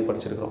கண்டக்டிவிட்டியும் ஏற்கனவே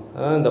படிச்சிருக்கிறோம்.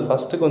 இந்த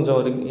ஃபஸ்ட்டு கொஞ்சம்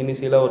ஒரு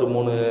இனிஷியலாக ஒரு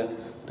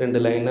 2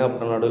 லைனு,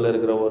 அப்புறம் நடுவில்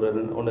இருக்கிற ஒரு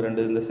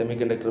 1-2 இந்த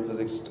செமிகண்டக்டர்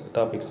ஃபிசிக்ஸ்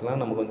டாபிக்ஸ்லாம்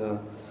நம்ம கொஞ்சம்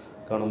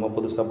கவனமாக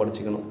புதுசாக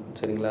படிச்சுக்கணும்.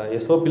 சரிங்களா?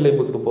 எஸ்ஓபிள்ளை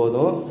புக்கு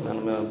போதும்,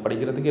 நம்ம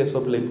படிக்கிறதுக்கு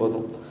எஸ்ஓபிள்ளை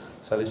போதும்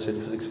சாலிட் ஸ்டேட்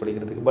ஃபிசிக்ஸ்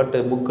படிக்கிறதுக்கு. பட்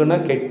புக்குன்னா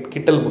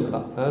கிட்டல் புக்கு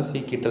தான்,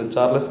 கிட்டல்,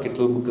 சார்லஸ்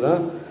கிட்டல் புக்கு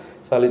தான்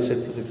சாலிட்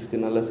ஸ்டேட் ஃபிசிக்ஸ்க்கு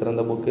நல்ல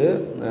சிறந்த புக்கு.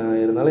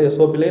 இருந்தாலும்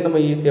எஸ்ஓபிலே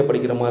நம்ம ஈஸியாக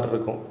படிக்கிற மாதிரி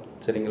இருக்கும்.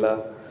 சரிங்களா?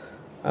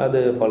 அது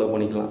ஃபாலோ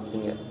பண்ணிக்கலாம்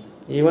நீங்கள்.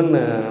 Even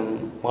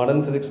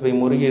modern physics by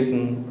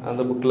Murugesan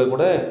அந்த புக்கில்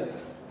கூட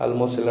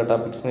ஆல்மோஸ்ட் எல்லா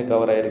டாபிக்ஸுமே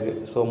கவர் ஆகிருக்கு.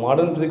 ஸோ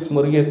மாடர்ன் ஃபிசிக்ஸ்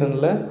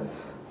முருகேசனில்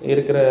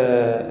இருக்கிற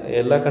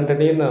எல்லா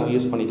கண்டென்ட்டையும் நம்ம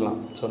யூஸ் பண்ணிக்கலாம்.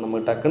 ஸோ நம்ம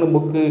டக்குன்னு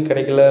புக்கு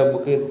கிடைக்கல,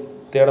 புக்கு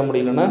தேட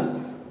முடியலன்னா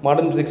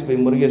மாடர்ன் ஃபிசிக்ஸ் பை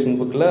முருகேசன்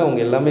புக்கில் அவங்க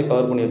எல்லாமே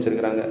கவர் பண்ணி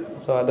வச்சுருக்கிறாங்க.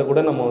 ஸோ அதை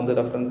கூட நம்ம வந்து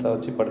ரெஃபரன்ஸாக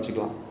வச்சு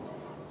படிச்சுக்கலாம்.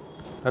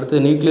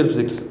 அடுத்து nuclear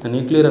physics,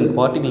 nuclear and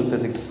particle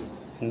physics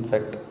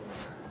in fact.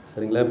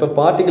 சரிங்களா? இப்போ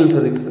பார்ட்டிகல்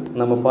ஃபிசிக்ஸ்,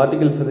 நம்ம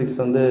பார்ட்டிகல் ஃபிசிக்ஸ்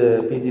வந்து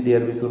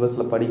பிஜிடிஆர்பி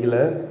சிலபஸில்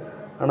படிக்கலை,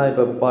 ஆனால்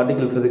இப்போ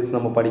பார்ட்டிகல் ஃபிசிக்ஸ்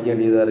நம்ம படிக்க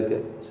வேண்டியதாக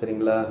இருக்குது.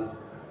 சரிங்களா?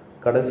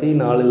 கடைசி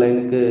 4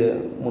 லைனுக்கு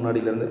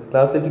முன்னாடியிலேருந்து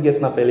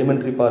கிளாசிஃபிகேஷன் ஆஃப்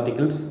எலிமெண்ட்ரி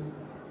பார்ட்டிகிள்ஸ்,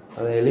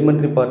 அது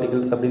எலிமெண்ட்ரி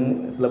பார்ட்டிகிள்ஸ் அப்படின்னு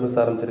syllabus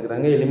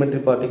ஆரம்பிச்சிருக்கிறாங்க.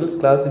 Elementary particles,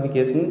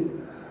 classification,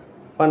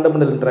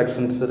 fundamental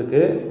interactions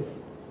இருக்குது,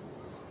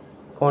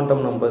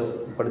 குவாண்டம் நம்பர்ஸ்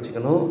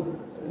படிச்சுக்கணும்,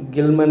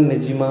 கில்மன்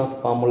நெஜிமா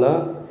ஃபார்முலா,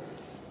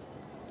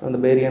 அந்த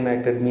baryon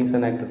acted,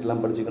 meson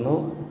ஆக்டட்லாம்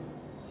படிச்சுக்கணும்,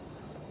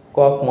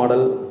 quack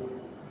model,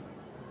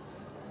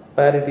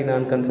 parity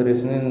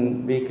non-conservation in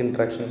weak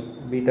interaction,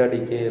 beta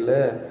decayல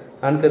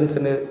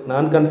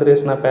நான்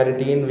கன்சர்வேஷனாக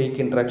parity in weak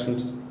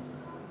interactions,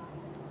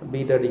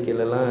 beta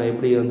டிகேலலாம்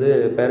எப்படி வந்து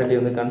parity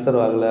வந்து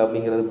conserve ஆகலை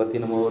அப்படிங்கிறத பற்றி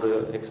நம்ம ஒரு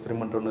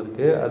எக்ஸ்பெரிமெண்ட் ஒன்று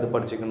இருக்குது, அது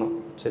படிச்சுக்கணும்.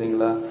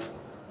 சரிங்களா?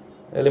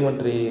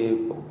 எலிமெண்ட்ரி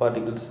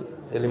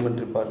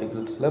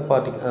பார்ட்டிகிள்ஸில்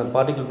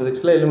பார்ட்டிகிள்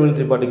ஃபிசிக்ஸில்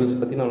எலிமெண்ட்ரி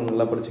பார்ட்டிகிள்ஸ் பற்றி நம்ம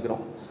நல்லா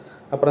படிச்சுக்கிறோம்.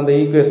 அப்புறம் அந்த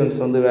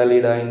ஈக்குவேஷன்ஸ் வந்து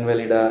வேலிடா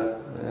இன்வேலிடா,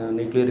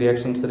 நியூக்ளியர்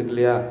ரியாக்ஷன்ஸ் இருக்கு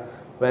இல்லையா,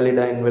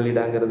 வேலிடா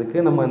இன்வேலிடாங்கிறதுக்கு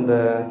நம்ம இந்த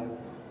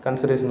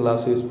கன்சர்வேஷன்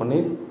லாஸ் யூஸ் பண்ணி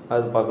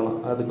அது பார்க்கணும்.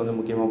 அது கொஞ்சம்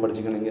முக்கியமாக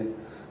படிச்சுக்கணுங்க.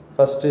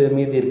 ஃபஸ்ட்டு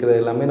மீதி இருக்கிறது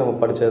எல்லாமே நம்ம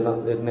படித்தது தான்,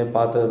 ஏற்கனவே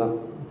பார்த்தது தான்,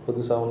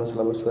 புதுசாக ஒன்றும்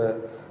சிலபஸில்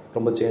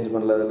ரொம்ப சேஞ்ச்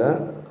பண்ணல அதில்.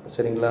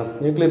 சரிங்களா?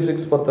 நியூக்ளியர்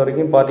ஃபிசிக்ஸ் பொறுத்த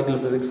வரைக்கும் பார்ட்டிகல்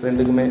ஃபிசிக்ஸ்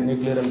ரெண்டுக்குமே,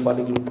 நியூக்ளியர் அண்ட்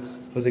பார்ட்டிகல்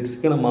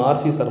ஃபிசிக்ஸுக்கு நம்ம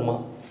RC Sharma,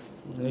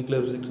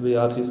 nuclear physics by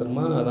RC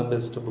Sharma அதான்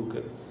பெஸ்ட்டு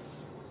புக்கு.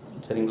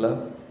 சரிங்களா?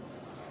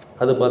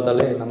 அது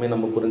பார்த்தாலே எல்லாமே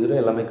நம்ம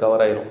புரிஞ்சிடும், எல்லாமே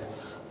கவர் ஆயிரும்.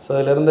 ஸோ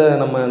அதிலேருந்து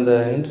நம்ம இந்த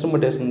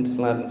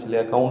இன்ஸ்ட்ருமெண்டேஷன்ஸ்லாம் இருந்துச்சு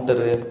இல்லையா,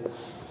 கவுண்டரு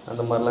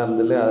அந்த மாதிரிலாம்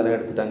இருந்தது இல்லையா,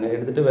 அதெல்லாம்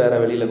எடுத்துகிட்டு வேறு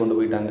வெளியில் கொண்டு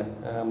போயிட்டாங்க.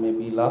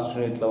 மேபி லாஸ்ட்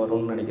யூனிட்டில்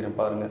வரும்னு நினைக்கிறேன்,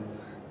 பாருங்கள்.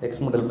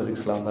 எக்ஸ்மெண்டல்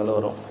ஃபிசிக்ஸில் வந்தாலும்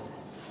வரும்.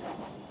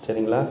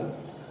 சரிங்களா?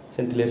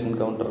 சென்டிலேஷன்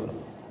கவுண்டர்,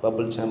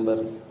 பபிள்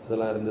சேம்பர்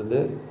இதெல்லாம் இருந்தது,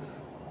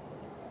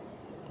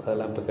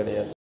 அதெல்லாம் இப்போ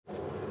கிடையாது.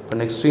 இப்போ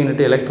நெக்ஸ்ட்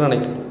யூனிட்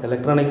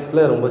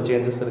எலக்ட்ரானிக்ஸில் ரொம்ப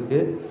சேஞ்சஸ்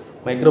இருக்குது.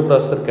 மைக்ரோ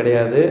ப்ராசஸர்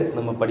கிடையாது,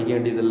 நம்ம படிக்க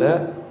வேண்டியதில்லை.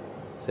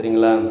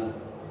 சரிங்களா?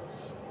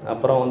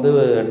 அப்புறம் வந்து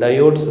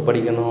டயோட்ஸ்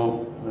படிக்கணும்.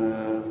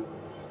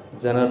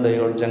 Genre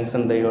diode,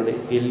 junction diode,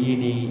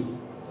 LED,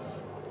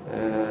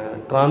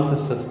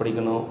 transistors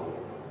படிக்கணும்.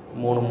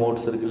 3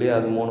 மோட்ஸ் இருக்கு இல்லையா,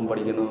 அது 3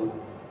 படிக்கணும்.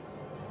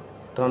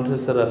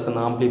 Transistor as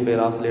an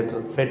amplifier,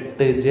 oscillator,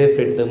 Fed,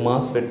 ஜேஃபெட்டு,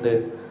 MOSFET,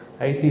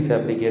 IC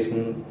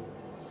fabrication.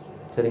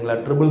 சரிங்களா?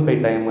 555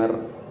 டைமர்,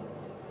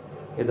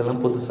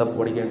 இதெல்லாம் புதுசாக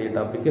படிக்க வேண்டிய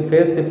topic.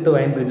 Face shift,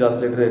 wine bridge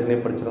oscillator ஏற்கனவே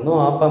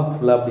படிச்சிருந்தோம். ஆப்பாம்ப்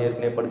ஃபுல்லாக அப்படி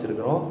ஏற்கனவே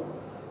படிச்சிருக்கிறோம்.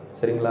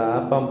 சரிங்களா?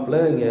 ஆப்பாம்பில்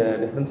இங்கே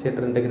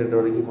டிஃப்ரென்சியேட்டர்,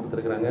 இன்டெகிரேட்டர் வரைக்கும்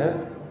கொடுத்துருக்குறாங்க.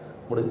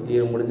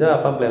 முடிஞ்சால்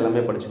ஆப்பாம்பில்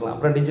எல்லாமே படிச்சுக்கலாம்.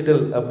 அப்புறம் டிஜிட்டல்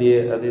அப்படியே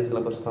அதே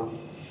சிலபஸ் தான்.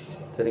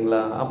 சரிங்களா?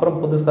 அப்புறம்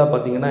புதுசாக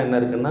பார்த்தீங்கன்னா என்ன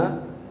இருக்குன்னா,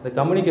 இந்த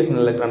கம்யூனிகேஷன்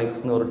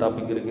எலக்ட்ரானிக்ஸ்னு ஒரு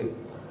டாபிக் இருக்குது.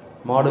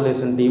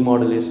 மாடுலேஷன்,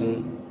 டிமாடுலேஷன்,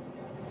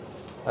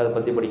 அதை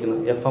பற்றி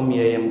படிக்கணும். எஃப்எம்,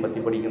 ஏஎம்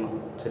பற்றி படிக்கணும்.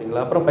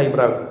 சரிங்களா? அப்புறம்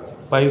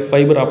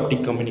ஃபைபர்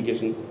ஆப்டிக்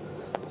கம்யூனிகேஷன்.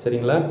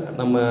 சரிங்களா?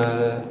 நம்ம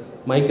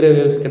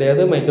மைக்ரோவேவ்ஸ்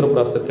கிடையாது, மைக்ரோ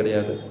ப்ராசஸர்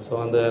கிடையாது. ஸோ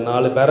அந்த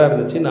 4 பேரா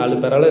இருந்துச்சு. 4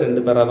 பேரால்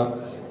 2 பேரா தான்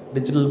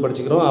டிஜிட்டல்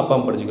படிச்சுக்கிறோம்,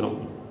 ஆப்பாம் படிச்சுக்கிறோம்.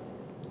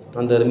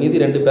 அந்த மீதி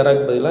 2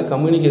 பேராக்கு பதிலாக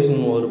கம்யூனிகேஷன்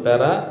ஒரு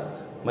பேரா,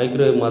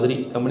 மைக்ரோவேவ் மாதிரி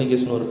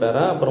கம்யூனிகேஷன் ஒரு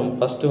பேரா, அப்புறம்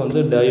ஃபஸ்ட்டு வந்து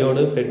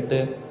டயோடு, ஃபெட்டு,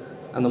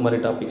 அந்த மாதிரி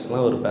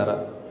டாபிக்ஸ்லாம் ஒரு பேரா.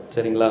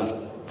 சரிங்களா?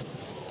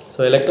 ஸோ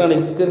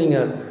எலக்ட்ரானிக்ஸ்க்கு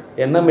நீங்கள்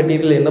என்ன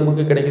மெட்டீரியல், என்ன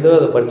புக்கு கிடைக்குதோ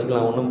அதை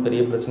படிச்சுக்கலாம். ஒன்றும்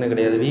பெரிய பிரச்சனை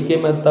கிடையாது. விகே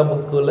மேத்தா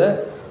புக்கில்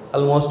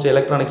ஆல்மோஸ்ட்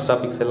எலக்ட்ரானிக்ஸ்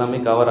டாபிக்ஸ் எல்லாமே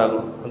கவர்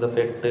ஆகும். அந்த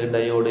ஃபெட்டு,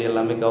 டயோடு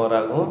எல்லாமே கவர்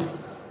ஆகும்.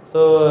 ஸோ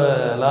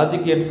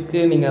லாஜிக் கேட்ஸ்க்கு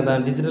நீங்கள் அந்த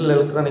டிஜிட்டல்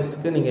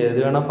எலக்ட்ரானிக்ஸ்க்கு நீங்கள் எது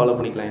வேணால் ஃபாலோ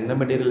பண்ணிக்கலாம். என்ன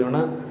மெட்டீரியல்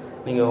வேணால்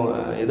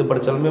நீங்கள் எது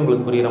படித்தாலுமே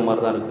உங்களுக்கு புரிகிற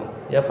மாதிரி தான் இருக்கும்.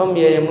 எஃப்எம்,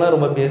 ஏஎம்லாம்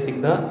ரொம்ப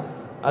பேசிக் தான்,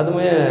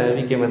 அதுவுமே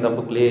விகே மேத்தா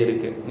புக்லேயே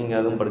இருக்குது. நீங்கள்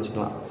அதுவும்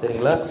படிச்சுக்கலாம்.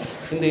 சரிங்களா?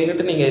 இந்த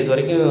யூனிட் நீங்கள் இது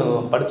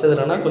வரைக்கும் படித்தது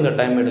இல்லைன்னா கொஞ்சம்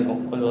டைம்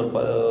எடுக்கும். கொஞ்சம்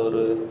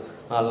ஒரு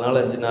 4 நாள்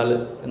 5 நாள்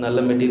நல்ல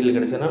மெட்டீரியல்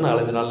கிடைச்சதுன்னா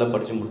 4-5 நாளில்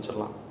படித்து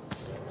முடிச்சிடலாம்.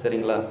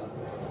 சரிங்களா?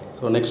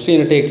 So next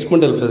unit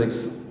experimental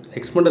physics.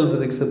 Experimental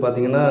physics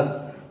பார்த்தீங்கன்னா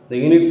இந்த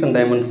யூனிட்ஸ் அண்ட்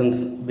டைமென்ஷன்ஸ்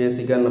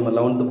பேசிக்காக நம்ம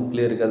 11th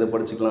புக்லேயே இருக்குது, அதை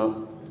படிச்சுக்கலாம்.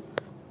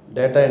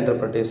 டேட்டா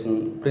இன்டர்பிரட்டேஷன்,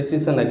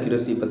 ப்ரிசிஷன்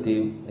அக்யூரசி பற்றி,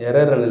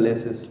 error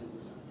analysis,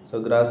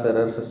 so cross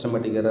error,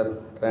 systematic error,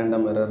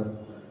 random error,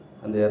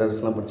 அந்த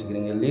எரர்ஸ்லாம்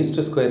படிச்சுக்கிறீங்க. லீஸ்ட்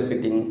ஸ்கொயர்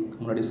ஃபிட்டிங்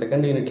முன்னாடி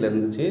 2nd யூனிட்டில்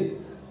இருந்துச்சு,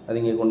 அது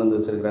இங்கே கொண்டு வந்து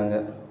வச்சுருக்கிறாங்க.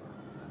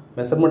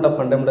 மெஷர்மெண்ட் ஆஃப்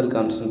ஃபண்டமெண்டல்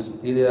கான்ஸ்டன்ட்ஸ்,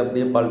 இது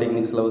அப்படியே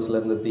பாலிடெக்னிக் சிலபஸில்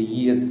இருந்தது.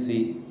 இஹெச்சி,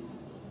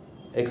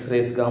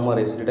 X-rays, gamma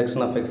race,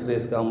 detection of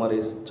X-rays, gamma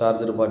race,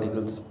 charged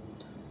particles,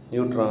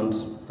 neutrons,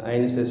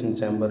 ionisation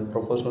chamber,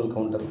 proportional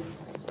counter.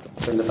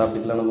 இந்த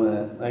டாப்பிக்லாம் நம்ம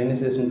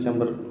அயனைசேஷன்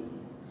சேம்பர்,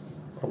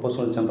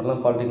 ப்ரொபோஷனல்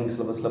சேம்பர்லாம் பாலிடெக்னிக்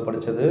சிலபஸில்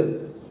படித்தது.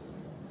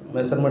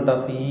 Measurement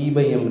of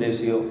E/M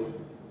ratio,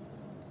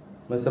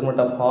 measurement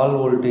of hall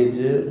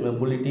voltage,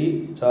 mobility,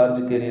 charge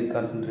carrier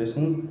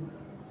concentration,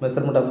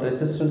 measurement of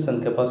resistance and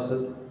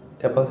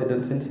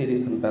capacitance in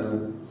series and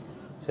parallel.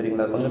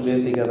 சரிங்களா? கொஞ்சம்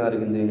பேசிக்காக தான்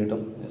இருக்குது இந்த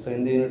யூனிட்டும். ஸோ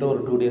இந்த யூனிட்டும்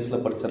ஒரு 2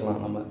 டேஸில் படிச்சிடலாம்.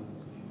 நம்ம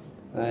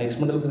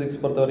எக்ஸ்பெரிமெண்டல்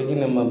ஃபிசிக்ஸ் பொறுத்த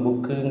வரைக்கும் நம்ம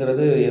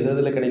புக்குங்கிறது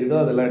எதில் கிடைக்குதோ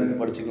அதெல்லாம்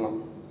எடுத்து படிச்சுக்கலாம்.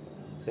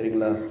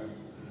 சரிங்களா?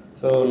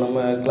 ஸோ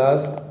நம்ம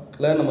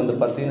கிளாஸில் நம்ம இந்த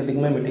 10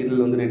 யூனிட்டுக்குமே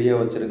மெட்டீரியல் வந்து ரெடியாக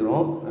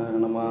வச்சுருக்கிறோம்.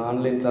 நம்ம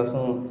ஆன்லைன்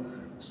கிளாஸும்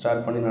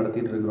ஸ்டார்ட் பண்ணி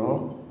நடத்திட்டு இருக்கிறோம்.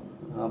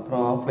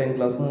 அப்புறம் ஆஃப்லைன்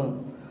கிளாஸும்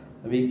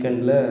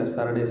வீக்கெண்டில்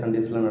சாட்டர்டே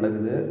சண்டேஸில்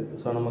நடக்குது.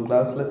 ஸோ நம்ம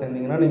கிளாஸில்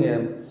சேர்ந்திங்கன்னா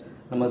நீங்கள்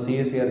நம்ம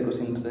CSCR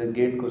questions,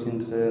 gate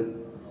questions,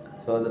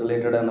 so அது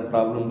ரிலேட்டடான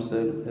ப்ராப்ளம்ஸு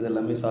இது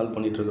எல்லாமே சால்வ்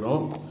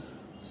பண்ணிகிட்ருக்குறோம்.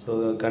 ஸோ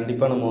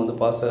கண்டிப்பாக நம்ம வந்து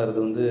பாஸ் ஆகிறது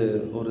வந்து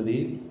உறுதி.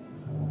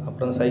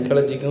 அப்புறம்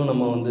சைக்காலஜிக்கும்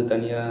நம்ம வந்து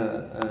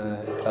தனியாக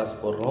கிளாஸ்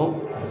போடுறோம்.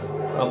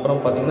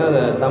 அப்புறம்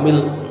பார்த்திங்கன்னா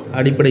தமிழ்,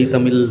 அடிப்படை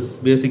தமிழ்,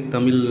 பேசிக்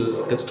தமிழ்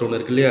டெஸ்ட் ஒன்று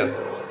இருக்கு இல்லையா,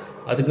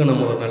 அதுக்கும்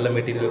நம்ம ஒரு நல்ல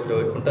மெட்டீரியல்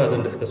ப்ரொவைட் பண்ணிட்டு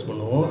அதுவும் டிஸ்கஸ்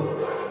பண்ணுவோம்.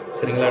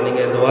 சரிங்களா?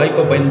 நீங்கள் இந்த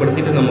வாய்ப்பை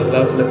பயன்படுத்திட்டு நம்ம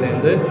கிளாஸில்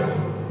சேர்ந்து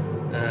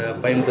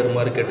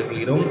பயன்பெறுமாறு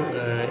கேட்டுக்கொள்கிறோம்.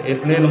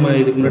 ஏற்கனவே நம்ம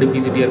இதுக்கு முன்னாடி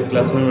பிஜிடிஆர்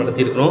கிளாஸ்லாம்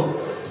நடத்தியிருக்கிறோம்,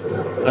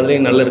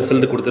 அதுலேயும் நல்ல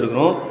ரிசல்ட்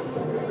கொடுத்துருக்குறோம்.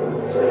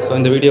 ஸோ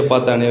இந்த வீடியோ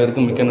பார்த்த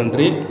அனைவருக்கும் மிக்க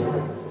நன்றி.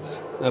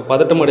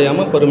 பதட்டம்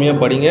அடையாமல்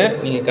பொறுமையாக படிங்க,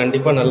 நீங்கள்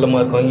கண்டிப்பாக நல்ல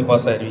மார்க் வாங்கி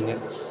பாஸ் ஆகிடுவீங்க.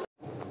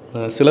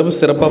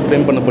 சிலபஸ் சிறப்பாக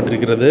ஃப்ரேம்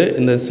பண்ணப்பட்டிருக்கிறது.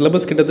 இந்த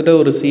சிலபஸ் கிட்டத்தட்ட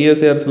ஒரு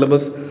சிஎஸ்ஆர்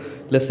சிலபஸ்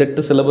இல்லை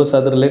செட்டு சிலபஸ்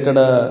அது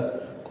ரிலேட்டடாக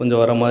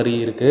கொஞ்சம் வர மாதிரி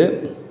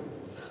இருக்குது.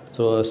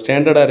 ஸோ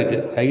ஸ்டாண்டர்டாக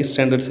இருக்குது, ஹை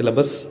ஸ்டாண்டர்ட்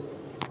சிலபஸ்.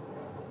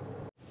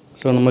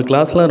 ஸோ நம்ம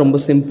கிளாஸ்லாம் ரொம்ப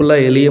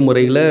சிம்பிளாக எளிய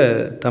முறையில்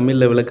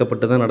தமிழில்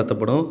விளக்கப்பட்டு தான்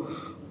நடத்தப்படும்.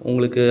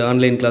 உங்களுக்கு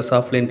online class,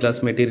 offline class,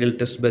 material,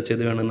 test batch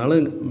எது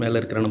வேணும்னாலும் மேலே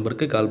இருக்கிற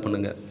நம்பருக்கு கால்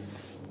பண்ணுங்கள்.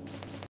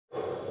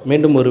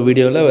 மீண்டும் ஒரு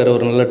வீடியோவில் வேறு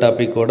ஒரு நல்ல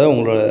டாப்பிக்கோடு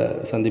உங்களை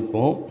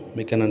சந்திப்போம்.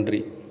 மிக்க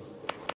நன்றி.